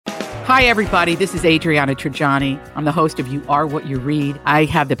Hi, everybody. This is Adriana Trajani. I'm the host of You Are What You Read. I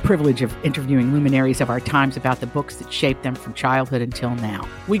have the privilege of interviewing luminaries of our times about the books that shaped them from childhood until now.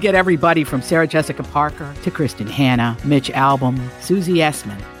 We get everybody from Sarah Jessica Parker to Kristen Hanna, Mitch Albom, Susie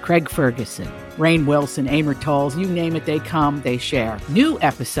Essman, Craig Ferguson, Rainn Wilson, Amor Tolls, you name it, they come, they share. New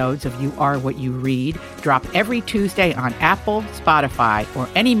episodes of You Are What You Read drop every Tuesday on Apple, Spotify, or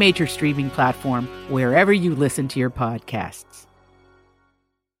any major streaming platform wherever you listen to your podcasts.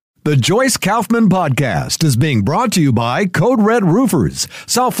 The Joyce Kaufman Podcast is being brought to you by Code Red Roofers,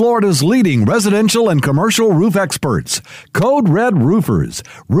 South Florida's leading residential and commercial roof experts. Code Red Roofers,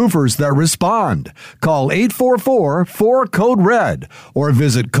 roofers that respond. Call 844-4-CODE-RED or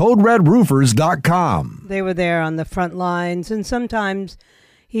visit CodeRedRoofers.com. They were there on the front lines and sometimes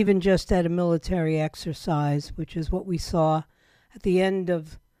even just at a military exercise, which is what we saw at the end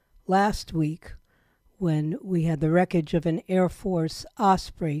of last week when we had the wreckage of an Air Force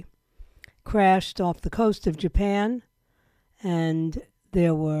Osprey crashed off the coast of Japan, and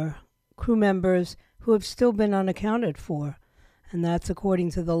there were crew members who have still been unaccounted for, and that's according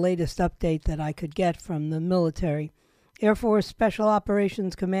to the latest update that I could get from the military. Air Force Special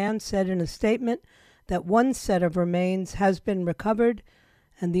Operations Command said in a statement that one set of remains has been recovered,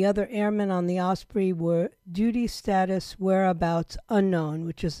 and the other airmen on the Osprey were duty status whereabouts unknown,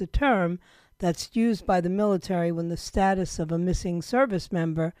 which is a term that's used by the military when the status of a missing service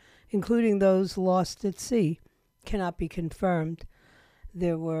member, including those lost at sea, cannot be confirmed.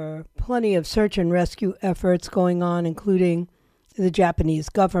 There were plenty of search and rescue efforts going on, including the Japanese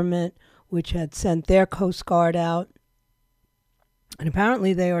government, which had sent their Coast Guard out. And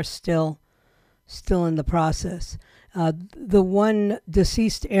apparently they are still in the process. The one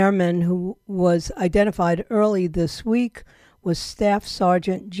deceased airman who was identified early this week was Staff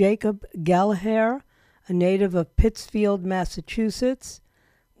Sergeant Jacob Gallagher, a native of Pittsfield, Massachusetts.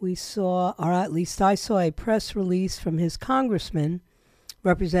 We saw, or at least I saw, a press release from his congressman,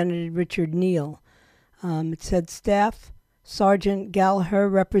 Representative Richard Neal. It said, Staff Sergeant Gallagher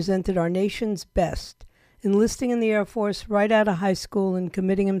represented our nation's best, enlisting in the Air Force right out of high school and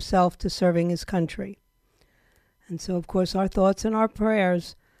committing himself to serving his country. And so, of course, our thoughts and our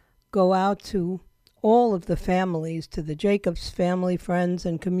prayers go out to all of the families, to the Jacobs family, friends,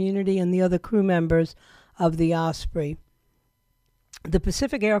 and community, and the other crew members of the Osprey. The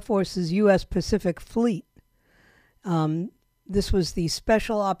Pacific Air Force's U.S. Pacific Fleet. This was the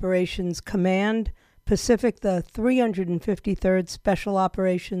Special Operations Command Pacific, the 353rd Special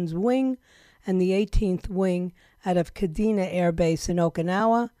Operations Wing, and the 18th Wing out of Kadena Air Base in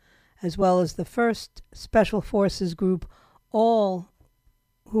Okinawa, as well as the 1st Special Forces Group, all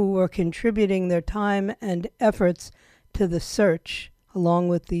who were contributing their time and efforts to the search, along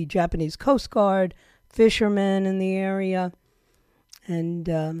with the Japanese Coast Guard, fishermen in the area.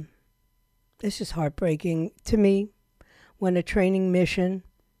 And it's just heartbreaking to me when a training mission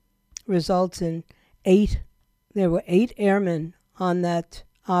results in there were 8 airmen on that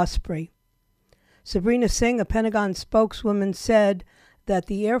Osprey. Sabrina Singh, a Pentagon spokeswoman, said that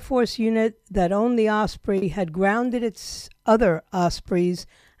the Air Force unit that owned the Osprey had grounded its other Ospreys,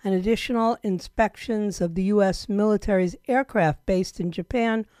 and additional inspections of the U.S. military's aircraft based in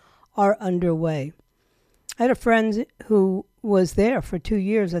Japan are underway. I had a friend who was there for 2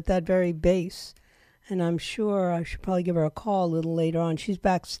 years at that very base, and I'm sure I should probably give her a call a little later on. She's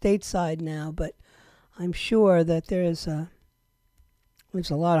back stateside now, but I'm sure that there's a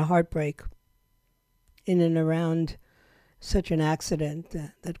lot of heartbreak in and around such an accident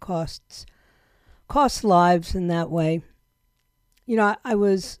that costs lives in that way. You know, I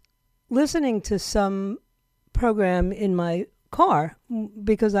was listening to some program in my car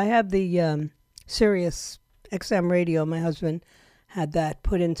because I have the Sirius XM radio. My husband had that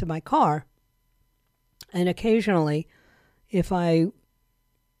put into my car. And occasionally, if I'm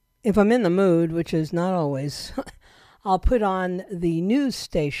in the mood, which is not always, I'll put on the news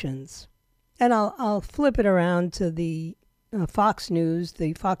stations. And I'll flip it around to the Fox News,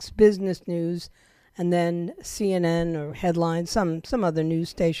 the Fox Business News, and then CNN or Headlines, some other news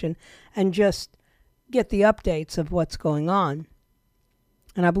station, and just get the updates of what's going on.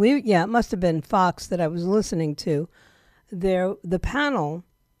 And I believe, it must have been Fox that I was listening to. The panel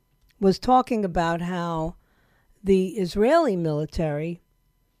was talking about how the Israeli military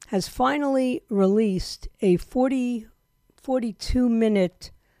has finally released a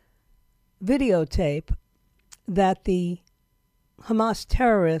 42-minute videotape that the Hamas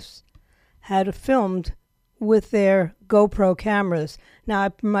terrorists had filmed with their GoPro cameras. Now,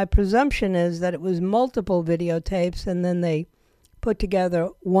 my presumption is that it was multiple videotapes, and then they put together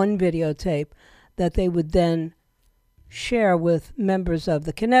one videotape that they would then share with members of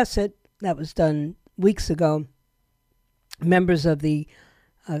the Knesset, that was done weeks ago. Members of the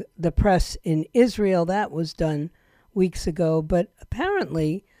press in Israel, that was done weeks ago. But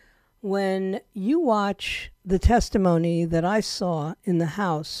apparently, when you watch the testimony that I saw in the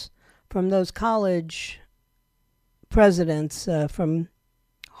House from those college presidents from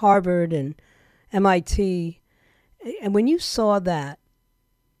Harvard and MIT, and when you saw that,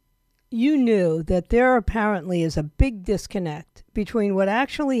 you knew that there apparently is a big disconnect between what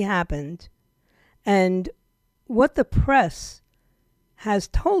actually happened and what the press has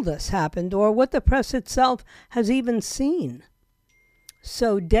told us happened, or what the press itself has even seen.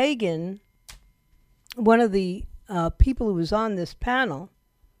 So Dagan, one of the people who was on this panel,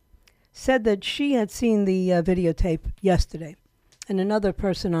 said that she had seen the videotape yesterday, and another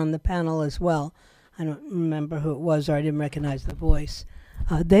person on the panel as well. I don't remember who it was, or I didn't recognize the voice.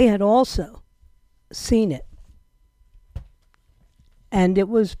 They had also seen it. And it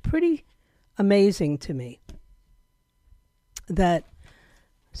was pretty amazing to me that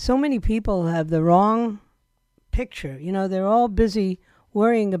so many people have the wrong picture. You know, they're all busy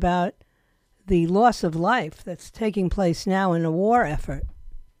worrying about the loss of life that's taking place now in a war effort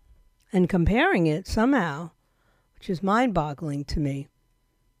and comparing it somehow, which is mind-boggling to me,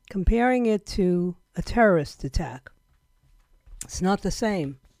 comparing it to a terrorist attack. It's not the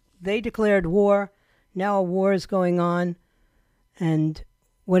same. They declared war. Now a war is going on. And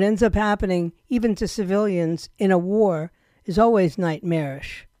what ends up happening, even to civilians in a war, is always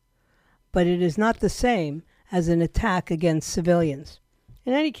nightmarish. But it is not the same as an attack against civilians.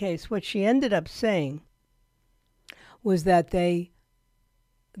 In any case, what she ended up saying was that the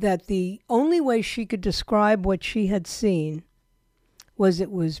only way she could describe what she had seen was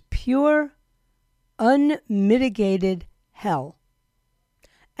it was pure, unmitigated hell,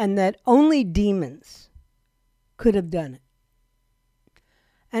 and that only demons could have done it.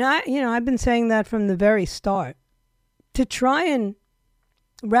 And I've been saying that from the very start. To try and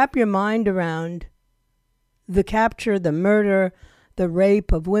wrap your mind around the capture, the murder, the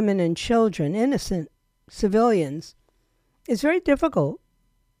rape of women and children, innocent civilians, is very difficult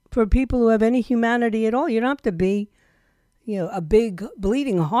for people who have any humanity at all. You don't have to be, a big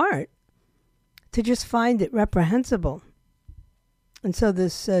bleeding heart to just find it reprehensible. And so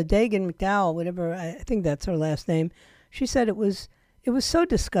this Dagan McDowell, whatever, I think that's her last name, she said it was so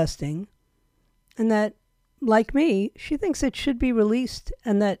disgusting, and that, like me, she thinks it should be released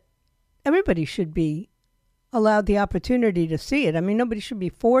and that everybody should be allowed the opportunity to see it. I mean, nobody should be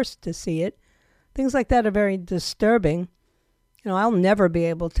forced to see it. Things like that are very disturbing. I'll never be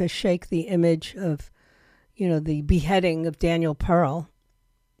able to shake the image of, the beheading of Daniel Pearl.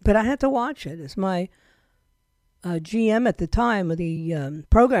 But I had to watch it. As my GM at the time, or the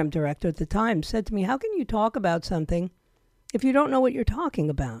program director at the time, said to me, how can you talk about something if you don't know what you're talking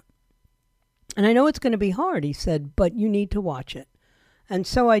about? And I know it's going to be hard, he said, but you need to watch it. And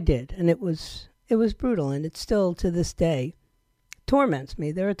so I did. And it was brutal. And it still, to this day, torments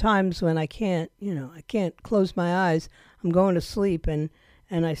me. There are times when I can't close my eyes. I'm going to sleep and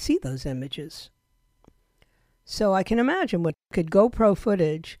I see those images. So I can imagine what could GoPro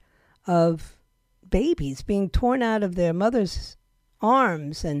footage of babies being torn out of their mother's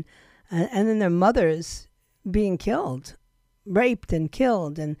arms and then their mothers being killed, raped and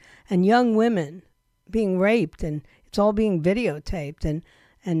killed, and young women being raped, and it's all being videotaped,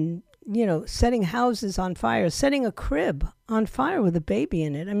 and setting houses on fire, setting a crib on fire with a baby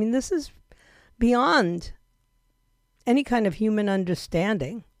in it. I mean, this is beyond any kind of human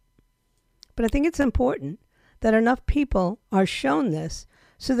understanding. But I think it's important that enough people are shown this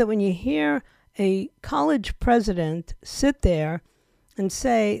so that when you hear a college president sit there and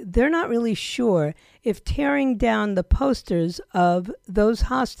say they're not really sure if tearing down the posters of those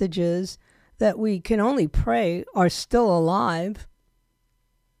hostages that we can only pray are still alive.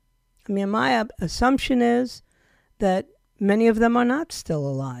 I mean, my assumption is that many of them are not still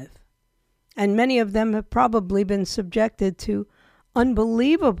alive. And many of them have probably been subjected to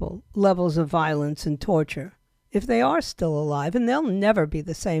unbelievable levels of violence and torture if they are still alive, and they'll never be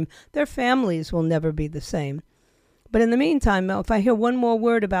the same. Their families will never be the same. But in the meantime, if I hear one more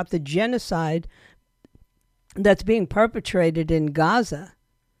word about the genocide that's being perpetrated in Gaza,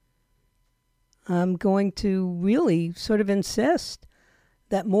 I'm going to really sort of insist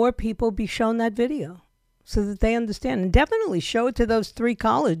that more people be shown that video so that they understand. And definitely show it to those 3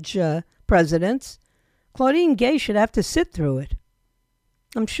 college presidents. Claudine Gay should have to sit through it.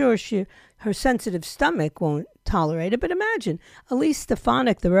 I'm sure her sensitive stomach won't tolerate it. But imagine, Elise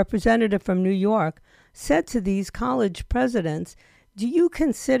Stefanik, the representative from New York, said to these college presidents, do you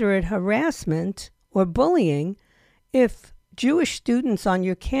consider it harassment or bullying if Jewish students on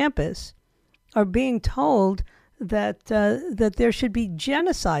your campus are being told that there should be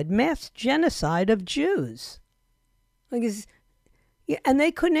genocide, mass genocide of Jews. And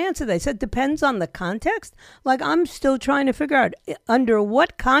they couldn't answer. They said, depends on the context. Like, I'm still trying to figure out under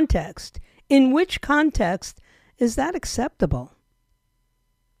what context, in which context is that acceptable?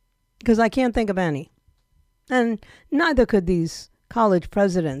 Because I can't think of any. And neither could these college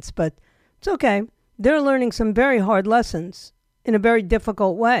presidents, but it's okay. They're learning some very hard lessons in a very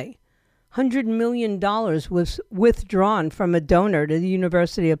difficult way. $100 million was withdrawn from a donor to the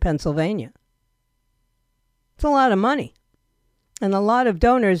University of Pennsylvania. It's a lot of money. And a lot of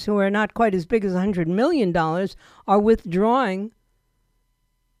donors who are not quite as big as $100 million are withdrawing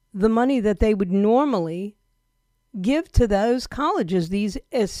the money that they would normally give to those colleges, these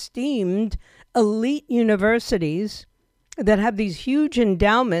esteemed elite universities that have these huge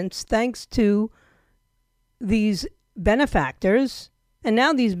endowments thanks to these benefactors. And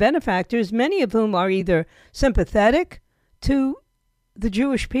now these benefactors, many of whom are either sympathetic to the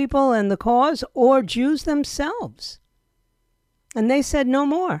Jewish people and the cause or Jews themselves. And they said no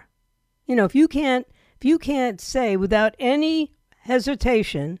more. You know, if you can't say without any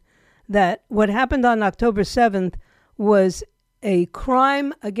hesitation that what happened on October 7th was a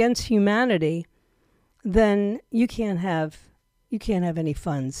crime against humanity, then you can't have any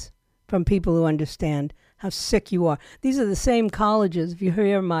funds from people who understand how sick you are. These are the same colleges, if you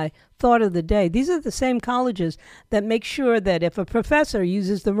hear my thought of the day, these are the same colleges that make sure that if a professor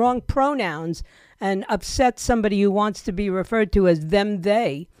uses the wrong pronouns and upsets somebody who wants to be referred to as them,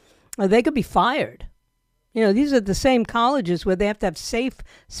 they could be fired. You know, these are the same colleges where they have to have safe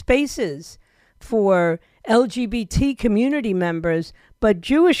spaces for LGBT community members, but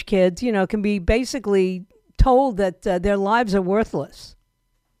Jewish kids, you know, can be basically told that their lives are worthless.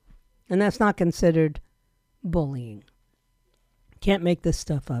 And that's not considered bullying. Can't make this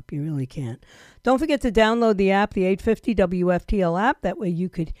stuff up. You really can't. Don't forget to download the app, the 850 WFTL app. That way you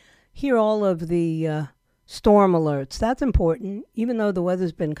could hear all of the storm alerts. That's important. Even though the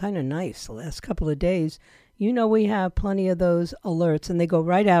weather's been kind of nice the last couple of days, you know we have plenty of those alerts, and they go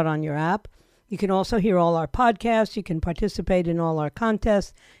right out on your app. You can also hear all our podcasts. You can participate in all our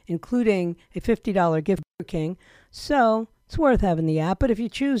contests, including a $50 gift for King. So it's worth having the app. But if you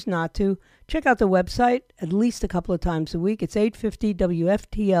choose not to, check out the website at least a couple of times a week. It's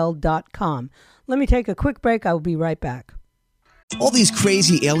 850WFTL.com. Let me take a quick break. I will be right back. All these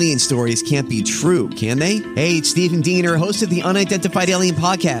crazy alien stories can't be true, can they? Hey, it's Stephen Diener, host of the Unidentified Alien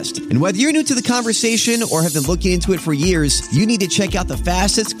Podcast. And whether you're new to the conversation or have been looking into it for years, you need to check out the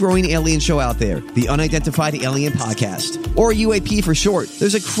fastest growing alien show out there, the Unidentified Alien Podcast, or UAP for short.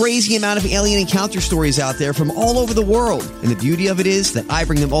 There's a crazy amount of alien encounter stories out there from all over the world. And the beauty of it is that I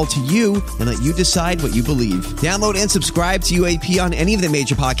bring them all to you and let you decide what you believe. Download and subscribe to UAP on any of the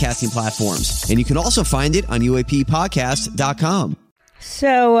major podcasting platforms. And you can also find it on UAPpodcast.com.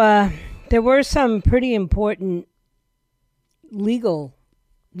 So there were some pretty important legal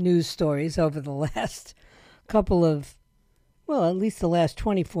news stories over the last couple of, well, at least the last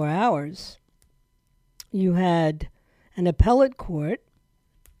 24 hours. You had an appellate court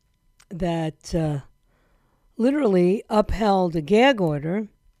that literally upheld a gag order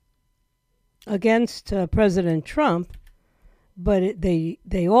against President Trump, but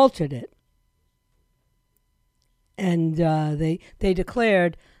they altered it. And they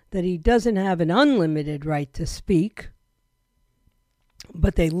declared that he doesn't have an unlimited right to speak,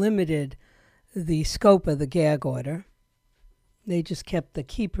 but they limited the scope of the gag order. They just kept the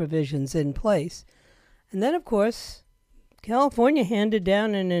key provisions in place. And then, of course, California handed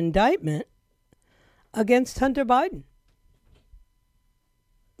down an indictment against Hunter Biden.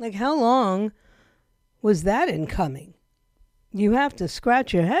 Like, how long was that in coming? You have to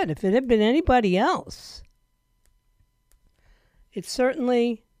scratch your head. If it had been anybody else, it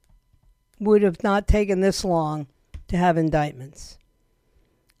certainly would have not taken this long to have indictments.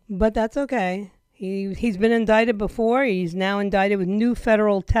 But that's okay. He's been indicted before. He's now indicted with new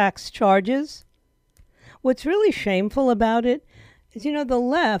federal tax charges. What's really shameful about it is, you know, the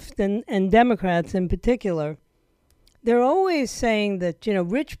left and Democrats in particular, they're always saying that, you know,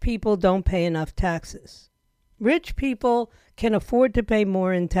 rich people don't pay enough taxes. Rich people can afford to pay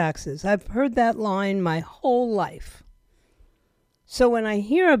more in taxes. I've heard that line my whole life. So when I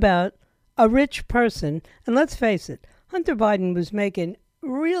hear about a rich person, and let's face it, Hunter Biden was making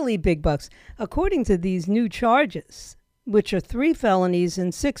really big bucks. According to these new charges, which are 3 felonies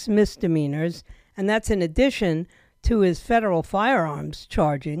and 6 misdemeanors, and that's in addition to his federal firearms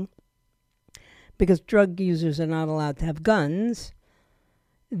charging, because drug users are not allowed to have guns,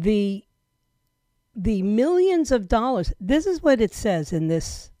 the the millions of dollars. This is what it says in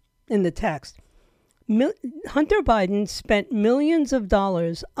the text. Hunter Biden spent millions of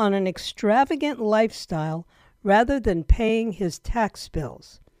dollars on an extravagant lifestyle rather than paying his tax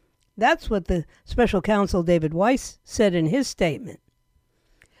bills. That's what the special counsel David Weiss said in his statement.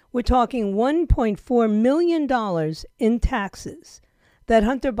 We're talking $1.4 million in taxes that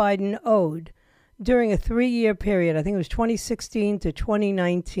Hunter Biden owed during a 3-year period. I think it was 2016 to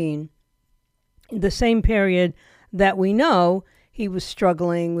 2019, the same period that we know he was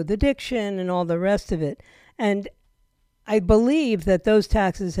struggling with addiction and all the rest of it. And I believe that those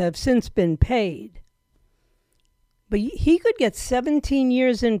taxes have since been paid. But he could get 17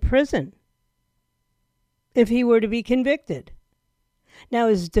 years in prison if he were to be convicted. Now,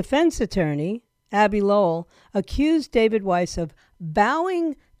 his defense attorney, Abby Lowell, accused David Weiss of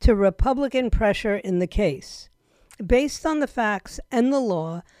bowing to Republican pressure in the case. Based on the facts and the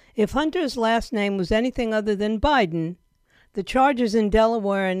law, if Hunter's last name was anything other than Biden, the charges in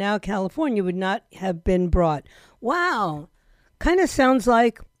Delaware and now California would not have been brought. Wow. Kind of sounds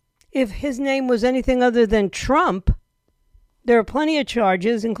like if his name was anything other than Trump, there are plenty of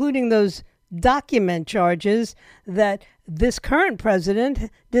charges, including those document charges, that this current president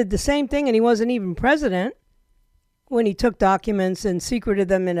did the same thing, and he wasn't even president when he took documents and secreted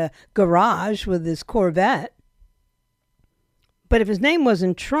them in a garage with his Corvette. But if his name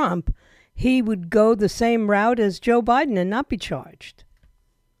wasn't Trump, he would go the same route as Joe Biden and not be charged.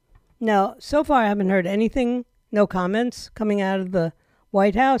 Now, so far I haven't heard anything, no comments coming out of the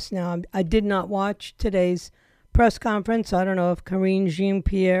White House. Now, I did not watch today's press conference. I don't know if Karine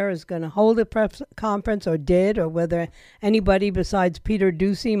Jean-Pierre is going to hold a press conference or did, or whether anybody besides Peter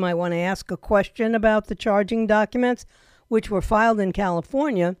Doocy might want to ask a question about the charging documents, which were filed in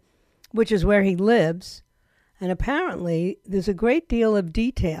California, which is where he lives. And apparently there's a great deal of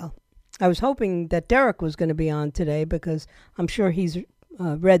detail. I was hoping that Derek was going to be on today because I'm sure he's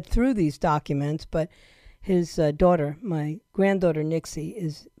read through these documents, but his daughter, my granddaughter Nixie,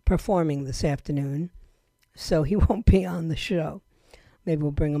 is performing this afternoon, so he won't be on the show. Maybe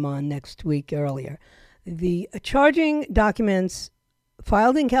we'll bring him on next week earlier. The charging documents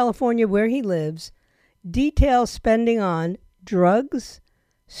filed in California where he lives detail spending on drugs,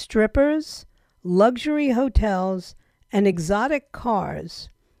 strippers, luxury hotels, and exotic cars.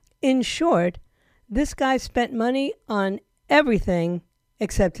 In short, this guy spent money on everything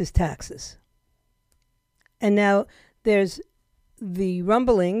except his taxes. And now there's the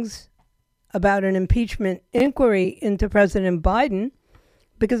rumblings about an impeachment inquiry into President Biden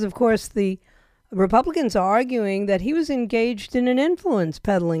because, of course, the Republicans are arguing that he was engaged in an influence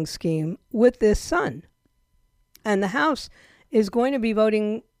peddling scheme with this son. And the House is going to be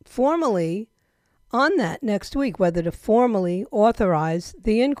voting formally on that next week, whether to formally authorize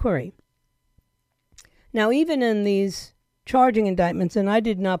the inquiry. Now, even in these charging indictments, and I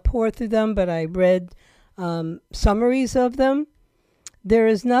did not pour through them, but I read summaries of them, there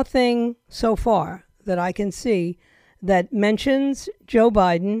is nothing so far that I can see that mentions Joe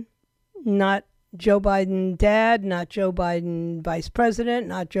Biden, not Joe Biden dad, not Joe Biden vice president,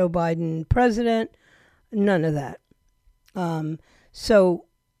 not Joe Biden president, none of that. So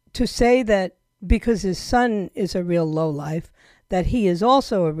to say that because his son is a real lowlife, that he is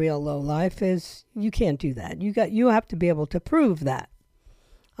also a real lowlife, is, you can't do that. You have to be able to prove that.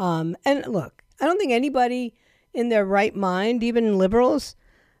 And look, I don't think anybody in their right mind, even liberals,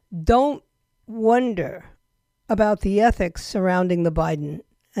 don't wonder about the ethics surrounding the Biden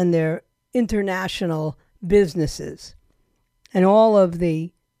and their international businesses and all of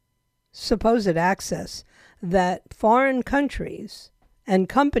the supposed access that foreign countries and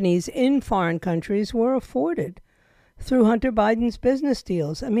companies in foreign countries were afforded through Hunter Biden's business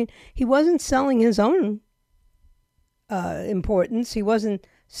deals. I mean, he wasn't selling his own importance. He wasn't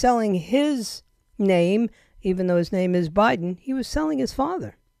selling his name, even though his name is Biden. He was selling his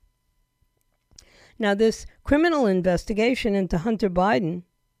father. Now, this criminal investigation into Hunter Biden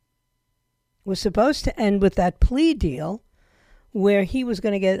was supposed to end with that plea deal where he was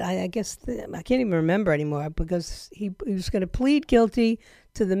going to get, I can't even remember anymore, because he was going to plead guilty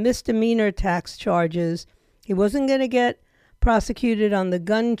to the misdemeanor tax charges. He wasn't going to get prosecuted on the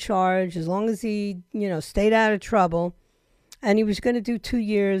gun charge as long as he, stayed out of trouble. And he was going to do 2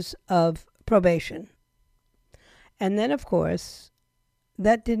 years of probation. And then, of course,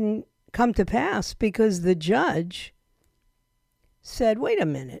 that didn't come to pass because the judge said, wait a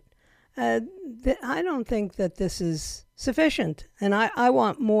minute, I don't think that this is sufficient. And I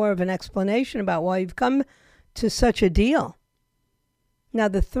want more of an explanation about why you've come to such a deal. Now,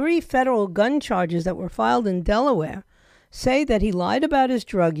 the 3 federal gun charges that were filed in Delaware say that he lied about his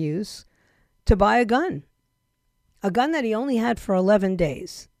drug use, to buy a gun that he only had for 11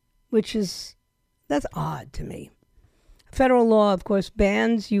 days, that's odd to me. Federal law, of course,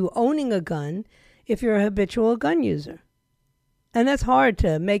 bans you owning a gun if you're a habitual gun user. And that's hard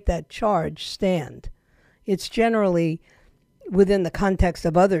to make that charge stand. It's generally within the context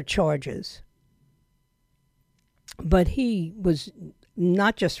of other charges. But he was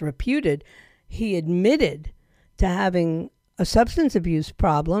not just reputed, he admitted to having a substance abuse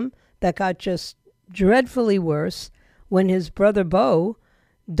problem that got just dreadfully worse when his brother Beau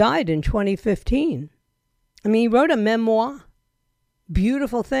died in 2015. I mean, he wrote a memoir,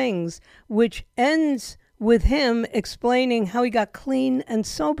 Beautiful Things, which ends with him explaining how he got clean and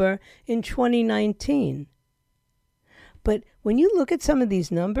sober in 2019. But when you look at some of these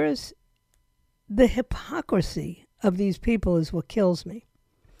numbers, the hypocrisy of these people is what kills me.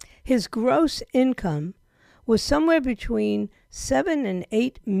 His gross income was somewhere between $7 and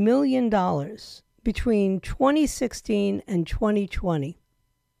 $8 million between 2016 and 2020.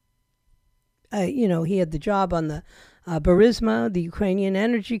 He had the job on the Burisma, the Ukrainian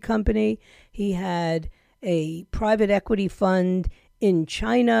energy company. He had a private equity fund in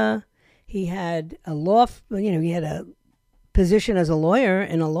China. He had he had a position as a lawyer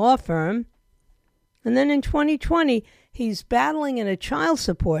in a law firm. And then in 2020, he's battling in a child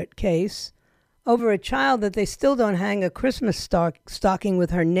support case over a child that they still don't hang a Christmas stocking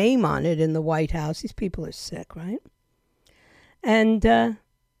with her name on it in the White House. These people are sick, right? And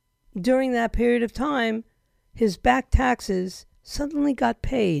during that period of time, his back taxes suddenly got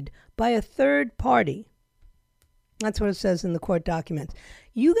paid by a third party. That's what it says in the court documents.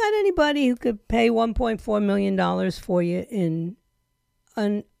 You got anybody who could pay $1.4 million for you in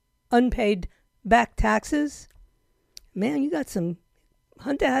unpaid back taxes? Man,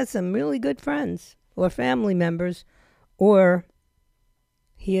 Hunter has some really good friends or family members, or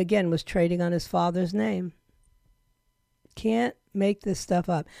he again was trading on his father's name. Can't make this stuff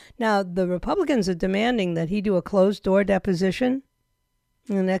up. Now, the Republicans are demanding that he do a closed-door deposition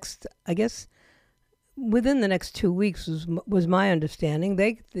in the next, I guess, within the next 2 weeks was my understanding.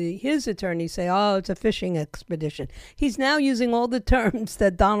 His attorneys say, oh, it's a fishing expedition. He's now using all the terms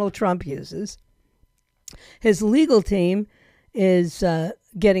that Donald Trump uses. His legal team is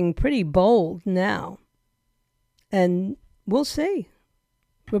getting pretty bold now. And we'll see.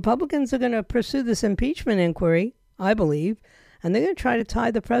 Republicans are going to pursue this impeachment inquiry, I believe, and they're going to try to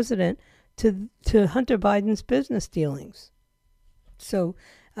tie the president to Hunter Biden's business dealings. So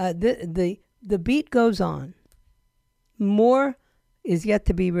the beat goes on. More is yet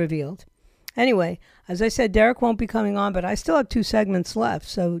to be revealed. Anyway, as I said, Derek won't be coming on, but I still have 2 segments left,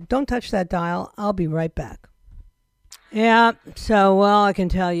 so don't touch that dial. I'll be right back. Yeah, so all I can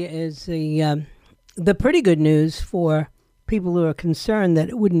tell you is the pretty good news for people who are concerned that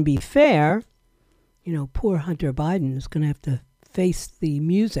it wouldn't be fair. Poor Hunter Biden is going to have to face the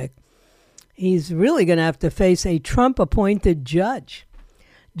music. He's really going to have to face a Trump-appointed judge.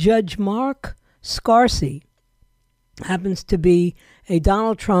 Judge Mark Scarsey happens to be a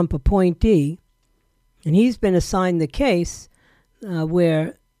Donald Trump appointee, and he's been assigned the case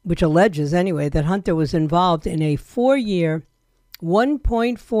which alleges anyway that Hunter was involved in a 4-year,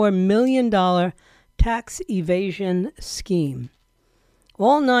 $1.4 million tax evasion scheme.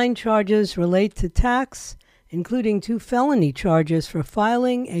 All 9 charges relate to tax, including 2 felony charges for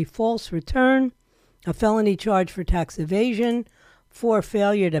filing a false return, a felony charge for tax evasion, 4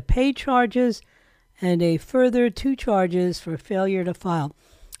 failure to pay charges, and a further 2 charges for failure to file.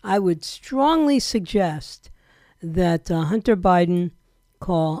 I would strongly suggest that Hunter Biden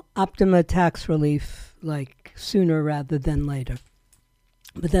call Optima Tax Relief sooner rather than later.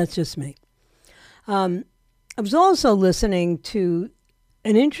 But that's just me. I was also listening to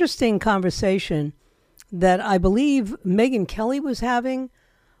an interesting conversation that I believe Megyn Kelly was having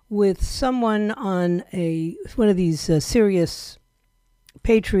with someone on one of these Sirius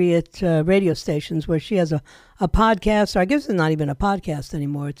Patriot radio stations where she has a podcast, or I guess it's not even a podcast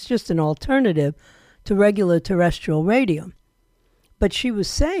anymore. It's just an alternative to regular terrestrial radio. But she was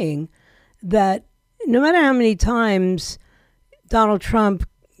saying that no matter how many times Donald Trump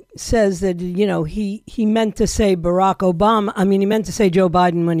says that, he meant to say Barack Obama. I mean, he meant to say Joe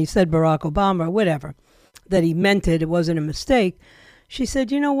Biden when he said Barack Obama or whatever, that he meant it. It wasn't a mistake. She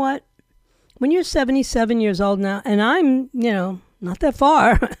said, you know what? When you're 77 years old now, and I'm, not that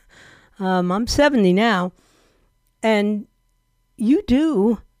far. I'm 70 now. And you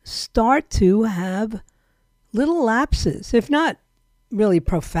do start to have little lapses, if not really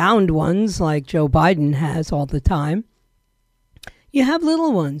profound ones like Joe Biden has all the time. You have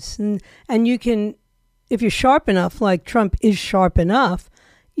little ones. And you can, if you're sharp enough, like Trump is sharp enough,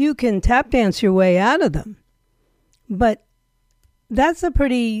 you can tap dance your way out of them. But that's a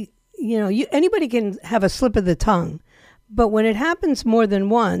pretty, anybody can have a slip of the tongue. But when it happens more than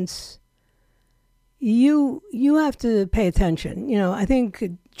once, you have to pay attention. I think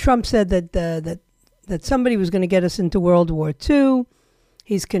Trump said that somebody was going to get us into World War II.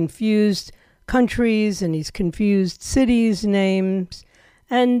 He's confused countries and he's confused cities' names.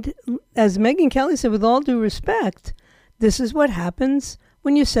 And as Megyn Kelly said, with all due respect, this is what happens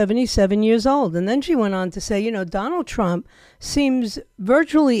when you're 77 years old. And then she went on to say, Donald Trump seems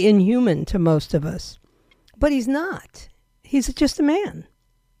virtually inhuman to most of us. But he's not. He's just a man.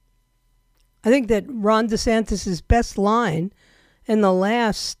 I think that Ron DeSantis' best line in the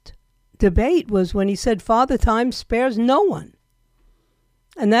last debate was when he said, Father Time spares no one.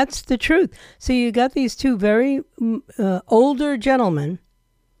 And that's the truth. So you got these two very older gentlemen.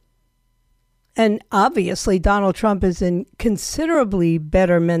 And obviously Donald Trump is in considerably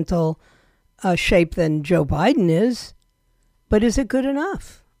better mental shape than Joe Biden is. But is it good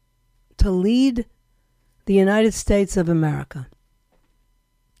enough to lead the United States of America?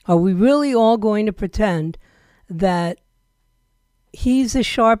 Are we really all going to pretend that he's as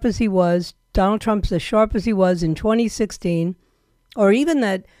sharp as he was, Donald Trump's as sharp as he was in 2016, or even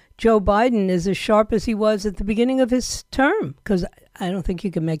that Joe Biden is as sharp as he was at the beginning of his term? Because I don't think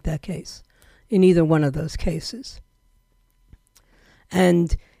you can make that case in either one of those cases.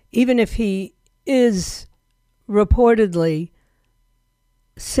 And even if he is reportedly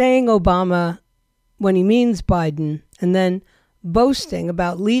saying Obama when he means Biden, and then boasting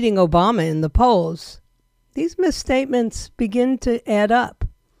about leading Obama in the polls, these misstatements begin to add up.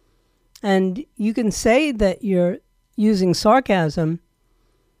 And you can say that you're using sarcasm,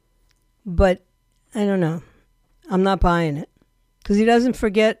 but I don't know. I'm not buying it. Because he doesn't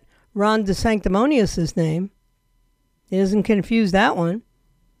forget Ron DeSanctimonious's name. He doesn't confuse that one.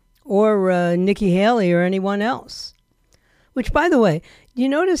 Or Nikki Haley or anyone else. Which, by the way, you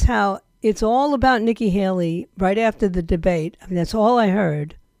notice how it's all about Nikki Haley right after the debate. I mean, that's all I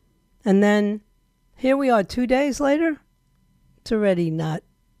heard. And then here we are 2 days later. It's already not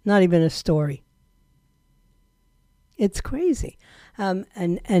even a story. It's crazy.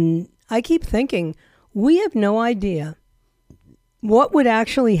 And I keep thinking, we have no idea what would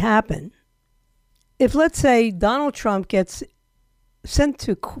actually happen if, let's say, Donald Trump gets sent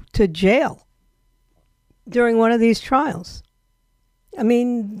to jail during one of these trials. I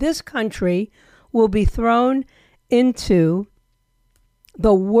mean, this country will be thrown into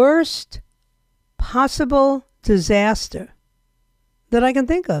the worst possible disaster that I can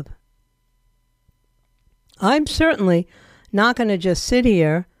think of. I'm certainly not going to just sit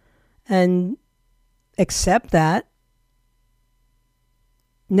here and accept that.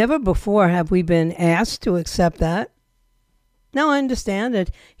 Never before have we been asked to accept that. Now, I understand that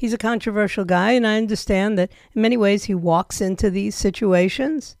he's a controversial guy, and I understand that in many ways he walks into these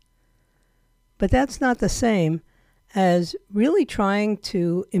situations. But that's not the same as really trying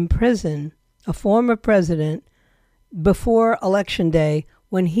to imprison a former president before Election Day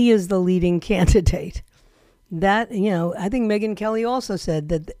when he is the leading candidate. That, I think Megyn Kelly also said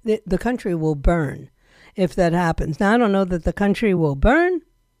that the country will burn if that happens. Now, I don't know that the country will burn,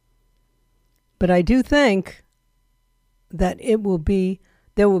 but I do think that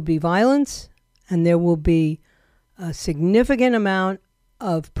there will be violence, and there will be a significant amount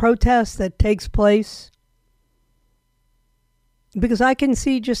of protest that takes place. Because I can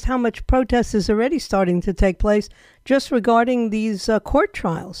see just how much protest is already starting to take place just regarding these court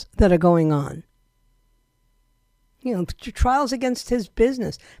trials that are going on. Trials against his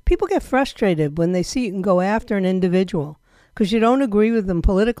business. People get frustrated when they see you can go after an individual because you don't agree with them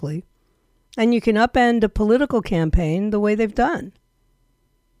politically. And you can upend a political campaign the way they've done.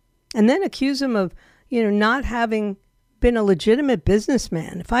 And then accuse him of, not having been a legitimate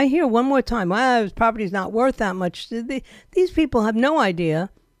businessman. If I hear one more time, his property's not worth that much, these people have no idea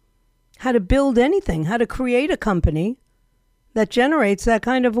how to build anything, how to create a company that generates that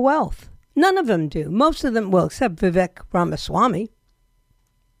kind of wealth. None of them do. Most of them, well, except Vivek Ramaswamy.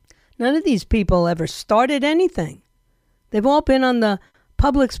 None of these people ever started anything. They've all been on the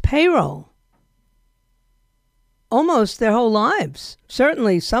public's payroll almost their whole lives.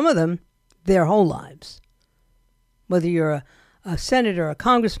 Certainly some of them, their whole lives. Whether you're a senator, a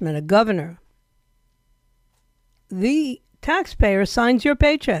congressman, a governor. The taxpayer signs your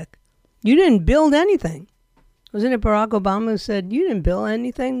paycheck. You didn't build anything. Wasn't it Barack Obama who said, you didn't build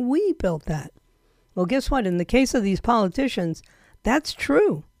anything, we built that? Well, guess what? In the case of these politicians, that's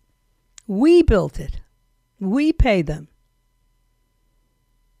true. We built it. We pay them.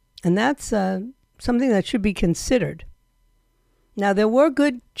 And that's something that should be considered. Now, there were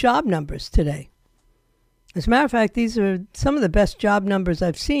good job numbers today. As a matter of fact, these are some of the best job numbers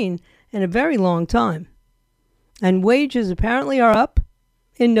I've seen in a very long time. And wages apparently are up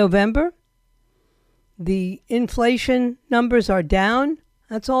in November. The inflation numbers are down.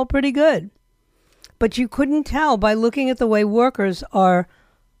 That's all pretty good. But you couldn't tell by looking at the way workers are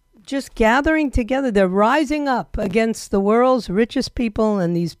just gathering together. They're rising up against the world's richest people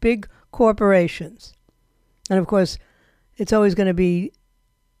and these big corporations. And of course, it's always going to be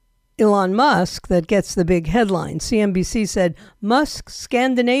Elon Musk that gets the big headline. CNBC said, Musk's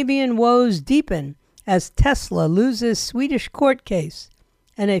Scandinavian woes deepen as Tesla loses Swedish court case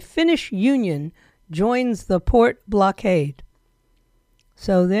and a Finnish union joins the port blockade.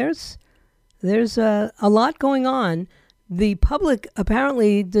 So there's a lot going on. The public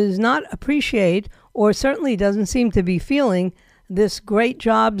apparently does not appreciate, or certainly doesn't seem to be feeling, this great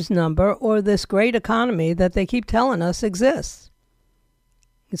jobs number or this great economy that they keep telling us exists.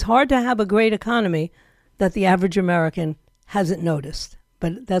 It's hard to have a great economy that the average American hasn't noticed,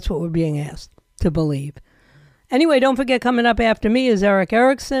 but that's what we're being asked to believe. Anyway, don't forget, coming up after me is Eric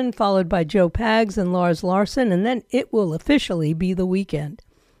Erickson, followed by Joe Pags and Lars Larson, and then it will officially be the weekend.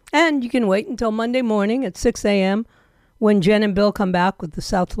 And you can wait until Monday morning at 6 a.m. when Jen and Bill come back with the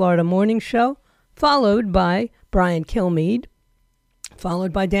South Florida Morning Show, followed by Brian Kilmeade,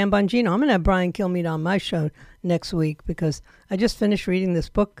 followed by Dan Bongino. I'm going to have Brian Kilmeade on my show next week because I just finished reading this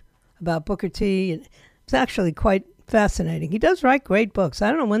book about Booker T. And it's actually quite fascinating. He does write great books. I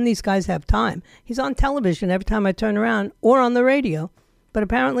don't know when these guys have time. He's on television every time I turn around or on the radio, but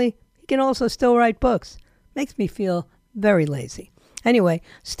apparently he can also still write books. Makes me feel very lazy. Anyway,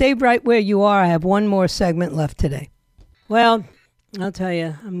 stay right where you are. I have one more segment left today. Well, I'll tell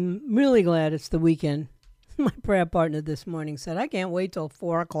you, I'm really glad it's the weekend. My prayer partner this morning said, I can't wait till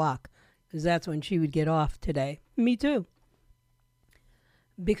 4 o'clock because that's when she would get off today. Me too.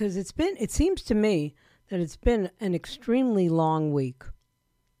 Because it seems to me that it's been an extremely long week.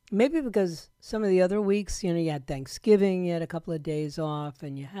 Maybe because some of the other weeks, you had Thanksgiving, you had a couple of days off,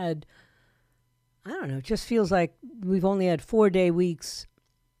 and you had, I don't know, it just feels like we've only had 4-day weeks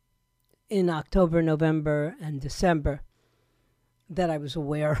in October, November, and December that I was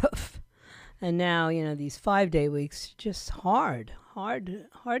aware of. And now, these 5-day weeks, just hard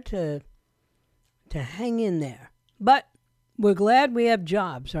to hang in there. But we're glad we have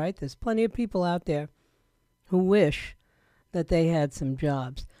jobs, right? There's plenty of people out there who wish that they had some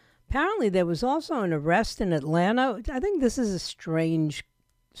jobs. Apparently, there was also an arrest in Atlanta. I think this is a strange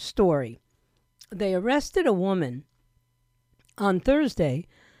story. They arrested a woman on Thursday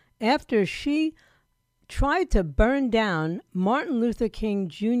after she tried to burn down Martin Luther King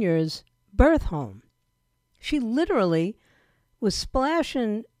Jr.'s birth home. She literally was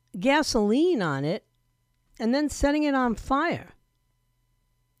splashing gasoline on it and then setting it on fire.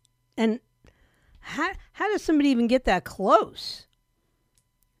 And how does somebody even get that close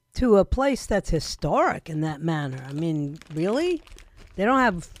to a place that's historic in that manner? I mean, really? They don't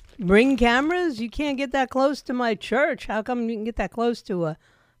have Ring cameras? You can't get that close to my church. How come you can get that close to a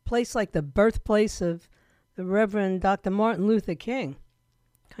place like the birthplace of the Reverend Dr. Martin Luther King?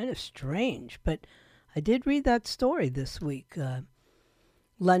 Kind of strange, but I did read that story this week.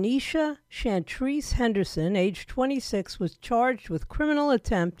 Lanisha Chantrice Henderson, age 26, was charged with criminal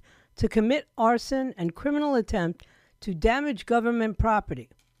attempt to commit arson and criminal attempt to damage government property.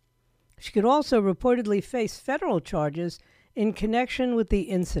 She could also reportedly face federal charges in connection with the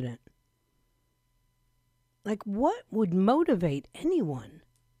incident. Like, what would motivate anyone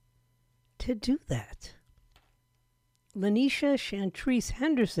to do that? Lanisha Chantrice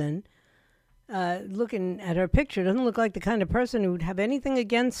Henderson, looking at her picture, doesn't look like the kind of person who would have anything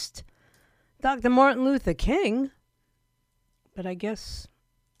against Dr. Martin Luther King. But I guess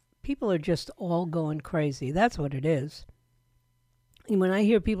people are just all going crazy. That's what it is. And when I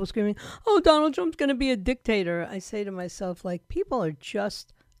hear people screaming, oh, Donald Trump's going to be a dictator, I say to myself, like, people are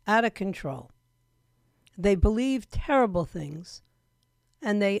just out of control. They believe terrible things,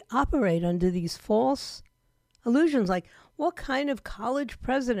 and they operate under these false illusions. Like, what kind of college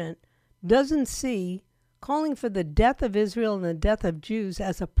president doesn't see calling for the death of Israel and the death of Jews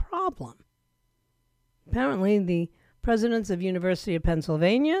as a problem? Apparently, the presidents of University of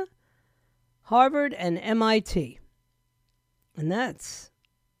Pennsylvania, Harvard, and MIT. And that's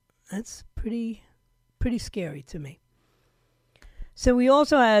pretty scary to me. So we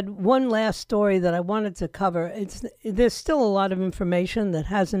also had one last story that I wanted to cover. There's still a lot of information that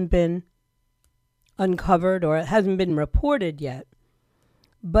hasn't been uncovered or it hasn't been reported yet.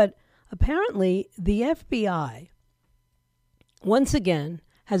 But apparently the FBI, once again,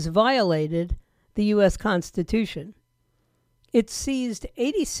 has violated the U.S. Constitution it seized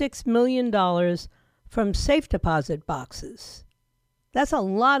 $86 million from safe deposit boxes. That's a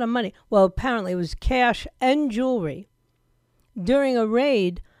lot of money. Well, apparently it was cash and jewelry during a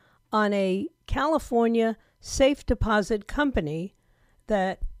raid on a California safe deposit company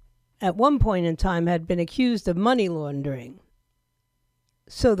that at one point in time had been accused of money laundering.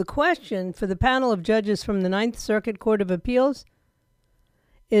 So the question for the panel of judges from the Ninth Circuit Court of Appeals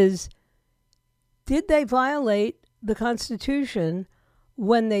is, did they violate the Constitution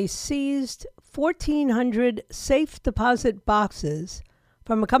when they seized 1,400 safe deposit boxes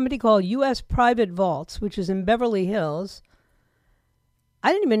from a company called U.S. Private Vaults, which is in Beverly Hills?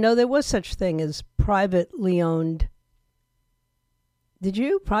 I didn't even know there was such thing as privately owned. Did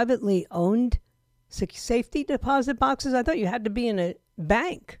you? Privately owned safety deposit boxes? I thought you had to be in a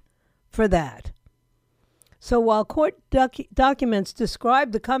bank for that. So while court documents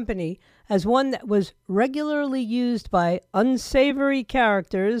describe the company as one that was regularly used by unsavory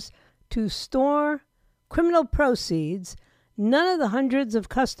characters to store criminal proceeds, none of the hundreds of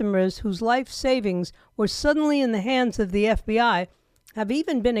customers whose life savings were suddenly in the hands of the FBI have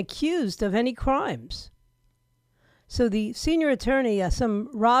even been accused of any crimes. So the senior attorney, some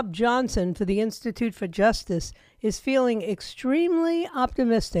Rob Johnson for the Institute for Justice, is feeling extremely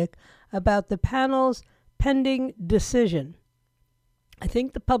optimistic about the panel's pending decision. I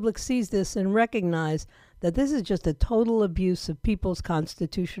think the public sees this and recognize that this is just a total abuse of people's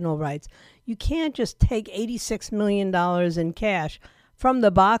constitutional rights. You can't just take $86 million in cash from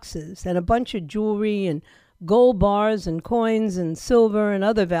the boxes and a bunch of jewelry and gold bars and coins and silver and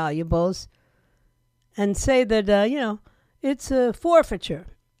other valuables and say that, it's a forfeiture.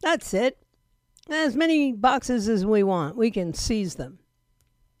 That's it. As many boxes as we want, we can seize them.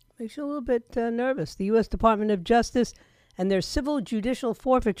 Makes you a little bit nervous. The U.S. Department of Justice and their civil judicial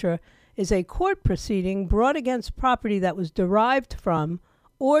forfeiture is a court proceeding brought against property that was derived from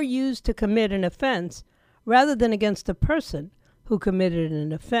or used to commit an offense rather than against a person who committed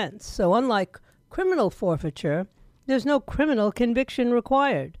an offense. So unlike criminal forfeiture, there's no criminal conviction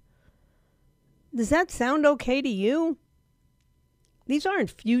required. Does that sound okay to you? These aren't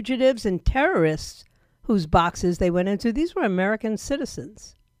fugitives and terrorists whose boxes they went into. These were American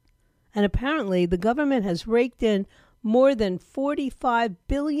citizens. And apparently the government has raked in more than $45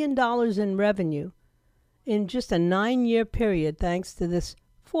 billion in revenue in just a 9-year period thanks to this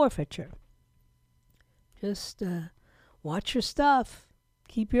forfeiture. Just watch your stuff.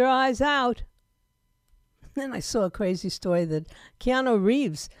 Keep your eyes out. Then I saw a crazy story that Keanu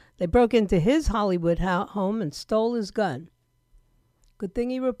Reeves, they broke into his Hollywood home and stole his gun. Good thing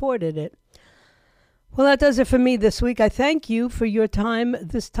he reported it. Well, that does it for me this week. I thank you for your time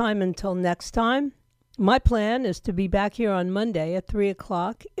this time until next time. My plan is to be back here on Monday at 3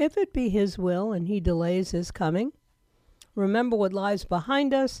 o'clock, if it be his will and he delays his coming. Remember, what lies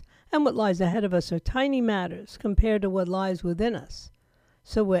behind us and what lies ahead of us are tiny matters compared to what lies within us.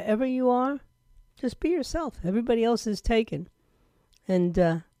 So wherever you are, just be yourself. Everybody else is taken.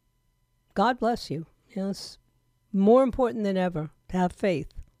 And God bless you. It's more important than ever to have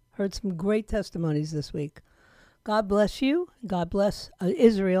faith. Heard some great testimonies this week. God bless you. God bless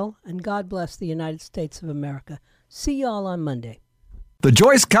Israel. And God bless the United States of America. See y'all on Monday. The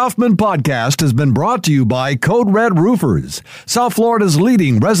Joyce Kaufman Podcast has been brought to you by Code Red Roofers, South Florida's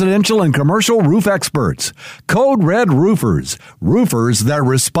leading residential and commercial roof experts. Code Red Roofers, roofers that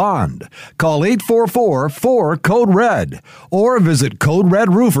respond. Call 844-4-CODE-RED or visit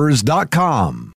CodeRedRoofers.com.